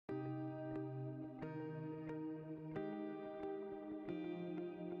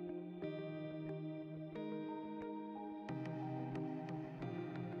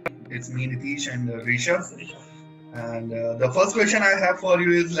It's me, Nitish, and Rishabh. And the first question I have for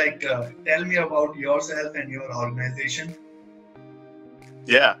you is like, tell me about yourself and your organization.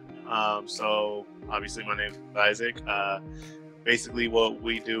 Yeah. So obviously my name is Isaac. Basically what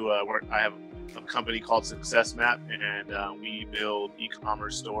we do, I have a company called Success Map, and we build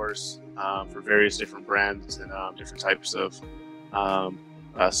e-commerce stores for various different brands and different types of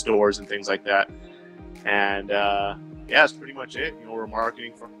stores and things like that. And yeah, that's pretty much it. We're a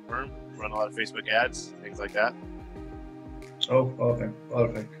marketing firm, run a lot of Facebook ads, things like that. Oh,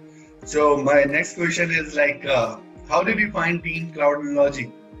 perfect. So my next question is like, how did you find Team Cloud and Logic?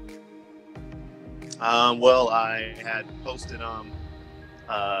 Well, I had posted a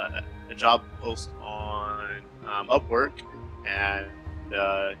job post on Upwork, and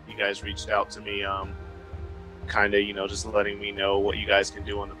you guys reached out to me, kind of, just letting me know what you guys can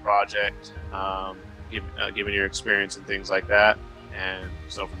do on the project, given your experience and things like that. And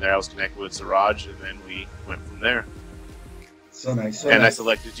so from there, I was connected with Siraj, and then we went from there. So nice. I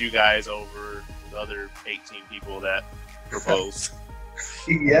selected you guys over the other 18 people that proposed.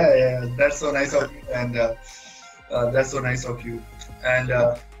 Yeah, that's so nice of you, and that's so nice of you.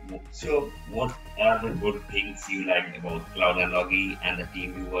 And so, what are the good things you like about Cloud and Logi and the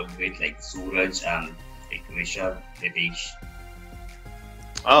team you work with, like Suraj and like Rishabh, Nitish?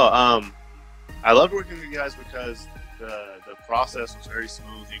 I loved working with you guys because the process was very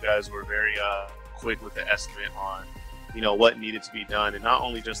smooth. You guys were very quick with the estimate on what needed to be done, and not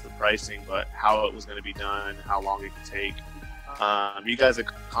only just the pricing, but how it was going to be done, how long it could take. You guys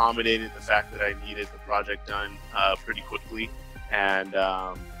accommodated the fact that I needed the project done pretty quickly, and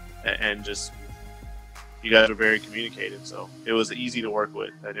just you guys were very communicative, so it was easy to work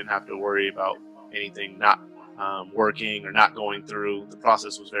with. I didn't have to worry about anything not working or not going through. The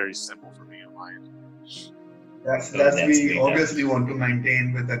process was very simple for me on my end. That's we obviously want to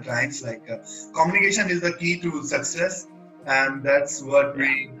maintain with the clients. Like communication is the key to success, and that's what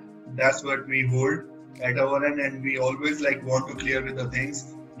we hold at our end, and we always like want to clear with the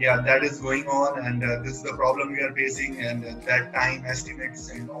things. Yeah, that is going on, and this is the problem we are facing, and that time estimates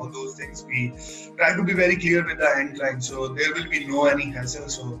and all those things. We try to be very clear with the end client, so there will be no any hassle.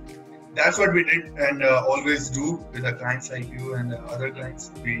 So that's what we did and always do with the clients like you and other clients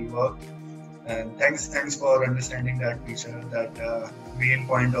we work. And thanks for understanding that feature, that main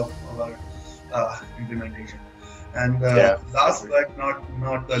point of our implementation. And last but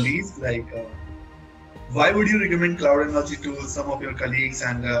not the least, like why would you recommend Cloud and Logi to some of your colleagues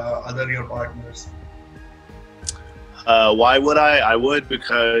and your partners? Why would I? I would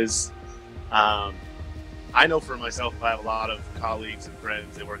because I know for myself, I have a lot of colleagues and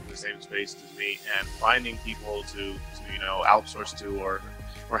friends that work in the same space as me, and finding people to outsource to or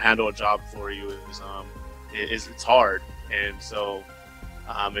handle a job for you is it's hard. And so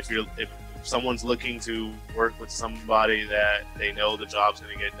if someone's looking to work with somebody that they know the job's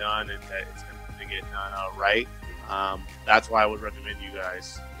going to get done and that it's going to get done right, that's why I would recommend you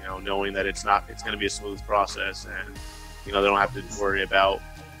guys. Knowing that it's going to be a smooth process, and they don't have to worry about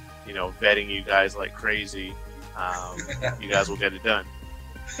vetting you guys like crazy. You guys will get it done.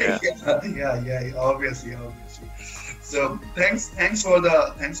 Yeah, obviously. So thanks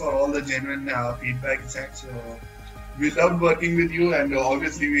for all the genuine feedback. So we loved working with you, and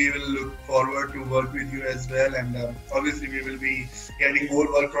obviously we will look forward to work with you as well. And obviously we will be getting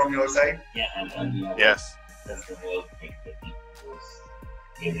more work from your side. Yeah, and yes, that's the work with the team was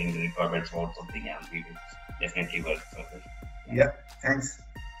gathering the requirements for something, and we will definitely work further. Yeah, thanks.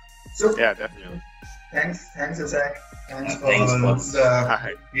 So yeah, definitely. Thanks, Isaac. Thanks for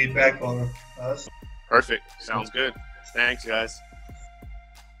the feedback for us. Perfect. Sounds good. Thanks, guys.